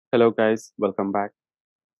Hello guys, welcome back.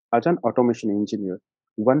 As an automation engineer,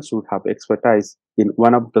 one should have expertise in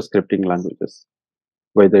one of the scripting languages,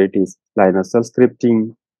 whether it is Linux shell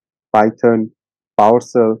scripting, Python,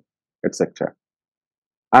 PowerShell, etc.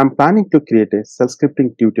 I am planning to create a shell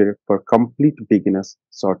scripting tutorial for complete beginners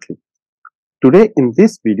shortly. Today in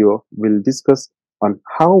this video, we'll discuss on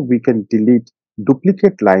how we can delete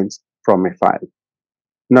duplicate lines from a file.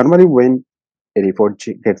 Normally when a report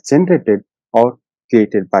gets generated or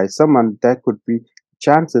created by someone, there could be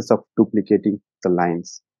chances of duplicating the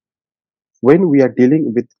lines. When we are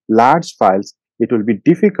dealing with large files, it will be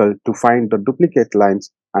difficult to find the duplicate lines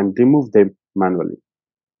and remove them manually.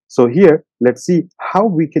 So here, let's see how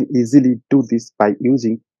we can easily do this by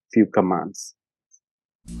using few commands.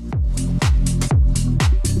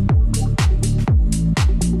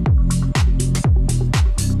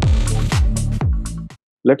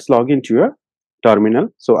 Let's log into your terminal.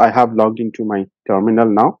 So I have logged into my terminal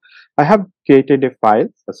now. I have created a file.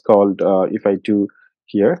 It's called, if I do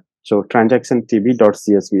here, so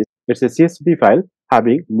transactiontv.csv. It's a CSV file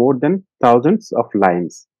having more than thousands of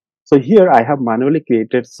lines. So here I have manually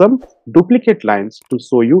created some duplicate lines to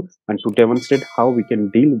show you and to demonstrate how we can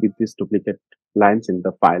deal with these duplicate lines in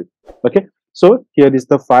the file. Okay, so here is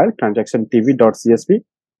the file transactiontv.csv.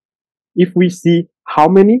 If we see how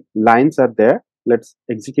many lines are there, let's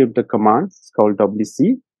execute the command. It's called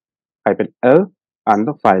wc-l and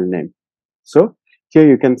the file name. So here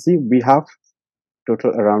you can see we have total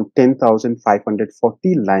around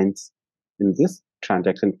 10,540 lines in this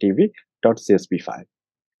transactiontv.csv file.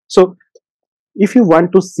 So if you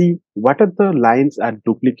want to see what are the lines are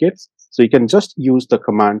duplicates, so you can just use the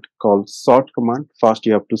command called sort command. First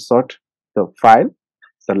you have to sort the file,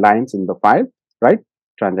 the lines in the file, right?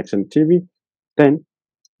 Transaction.tv, then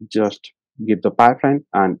just give the pipeline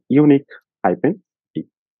and unique-t.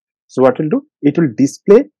 So what it will do? It will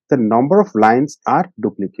display the number of lines are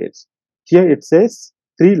duplicates. Here it says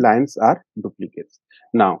 3 lines are duplicates.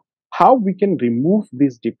 Now, how we can remove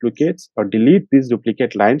these duplicates or delete these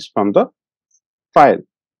duplicate lines from the file,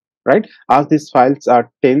 right? As these files are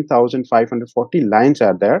 10,540 lines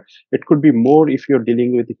are there, it could be more if you're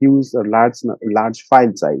dealing with huge or large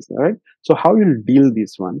file size, right? So how you'll deal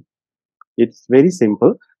this one? It's very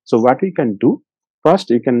simple. So what we can do, first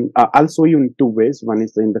you can, I'll show you in 2 ways. One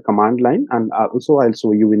is in the command line, and also I'll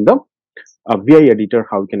show you in the VI editor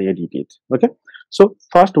how you can edit it. Okay. So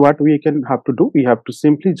first what we can have to do, we have to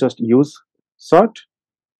simply just use sort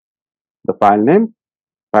the file name,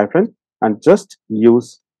 pipeline, and just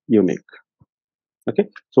use unique. Okay.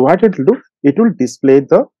 So what it will do, it will display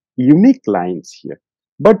the unique lines here.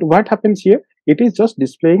 But what happens here, it is just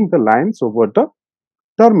displaying the lines over the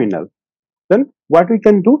terminal. Then what we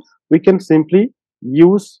can do, we can simply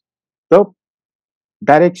use the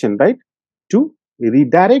direction, right, to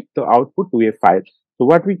redirect the output to a file. So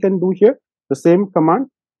what we can do here, the same command,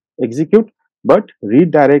 execute, but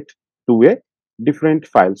redirect to a different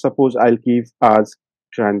file. Suppose I'll give as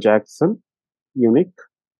transaction unique.csv,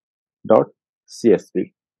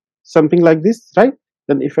 something like this, right?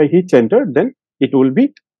 Then if I hit enter, then it will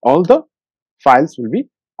be, all the files will be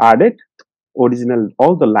added, original,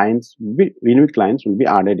 all the lines, unique lines will be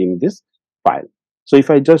added in this file. So if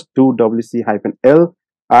I just do wc-l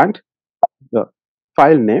and the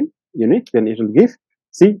file name unique, then it will give,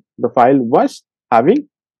 see, the file was having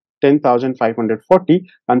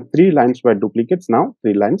 10,540 and 3 lines were duplicates. Now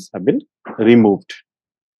 3 lines have been removed.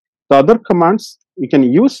 The other commands we can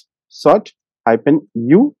use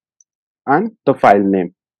sort-u and the file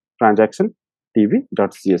name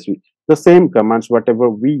transaction.tv.csv. The same commands, whatever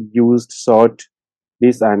we used, sort,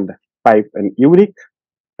 this, and pipe and unique,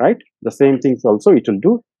 right? The same things also it will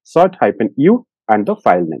do, sort-u and the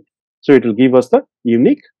file name. So it will give us the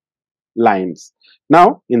unique lines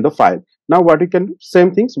now in the file. Now what we can do,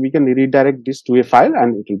 same things, we can redirect this to a file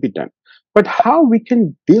and it will be done. But how we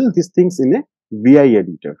can deal these things in a VI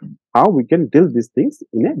editor? How we can deal these things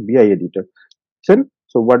in a VI editor?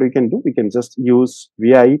 So what we can do, we can just use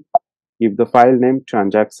VI, give the file name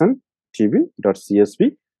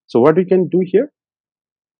transaction.tv.csv. So what we can do here,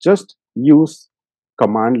 just use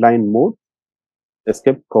command line mode,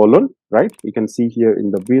 escape colon, right? You can see here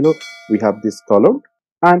in the below, we have this column.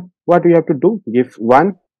 And what we have to do, give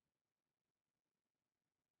 1,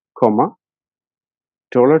 comma,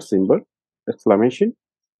 dollar symbol, exclamation,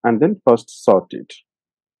 and then first sort it,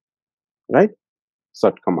 right?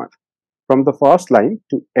 Sort command. From the first line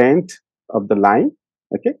to end of the line,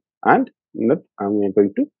 okay? And I'm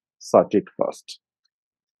going to sort it first.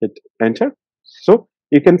 Hit enter. So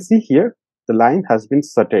you can see here, the line has been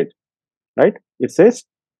sorted, right? It says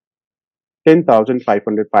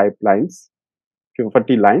 10,505 lines,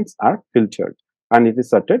 40 lines are filtered and it is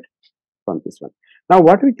sorted from this one. Now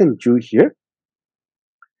what we can do here,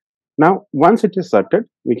 now once it is sorted,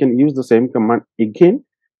 we can use the same command again,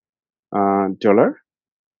 dollar,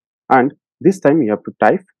 and this time you have to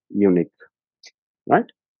type unique, right?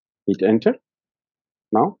 Hit enter.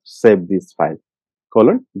 Now save this file,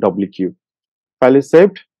 colon WQ. File is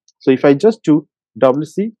saved. So if I just do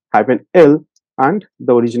WC-L and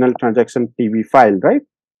the original transaction TV file, right?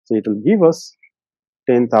 So it will give us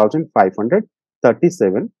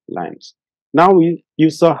 10,537 lines. Now you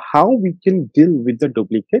saw how we can deal with the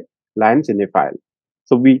duplicate lines in a file.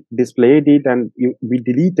 So we displayed it and we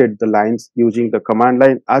deleted the lines using the command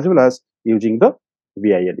line as well as using the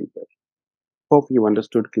VI editor. Hope you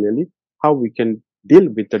understood clearly how we can deal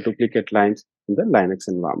with the duplicate lines in the Linux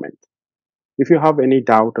environment. If you have any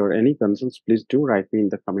doubt or any concerns, please do write me in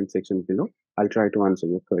the comment section below. I'll try to answer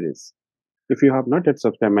your queries. If you have not yet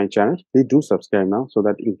subscribed my channel, please do subscribe now so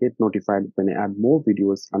that you get notified when I add more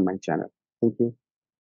videos on my channel. Thank you.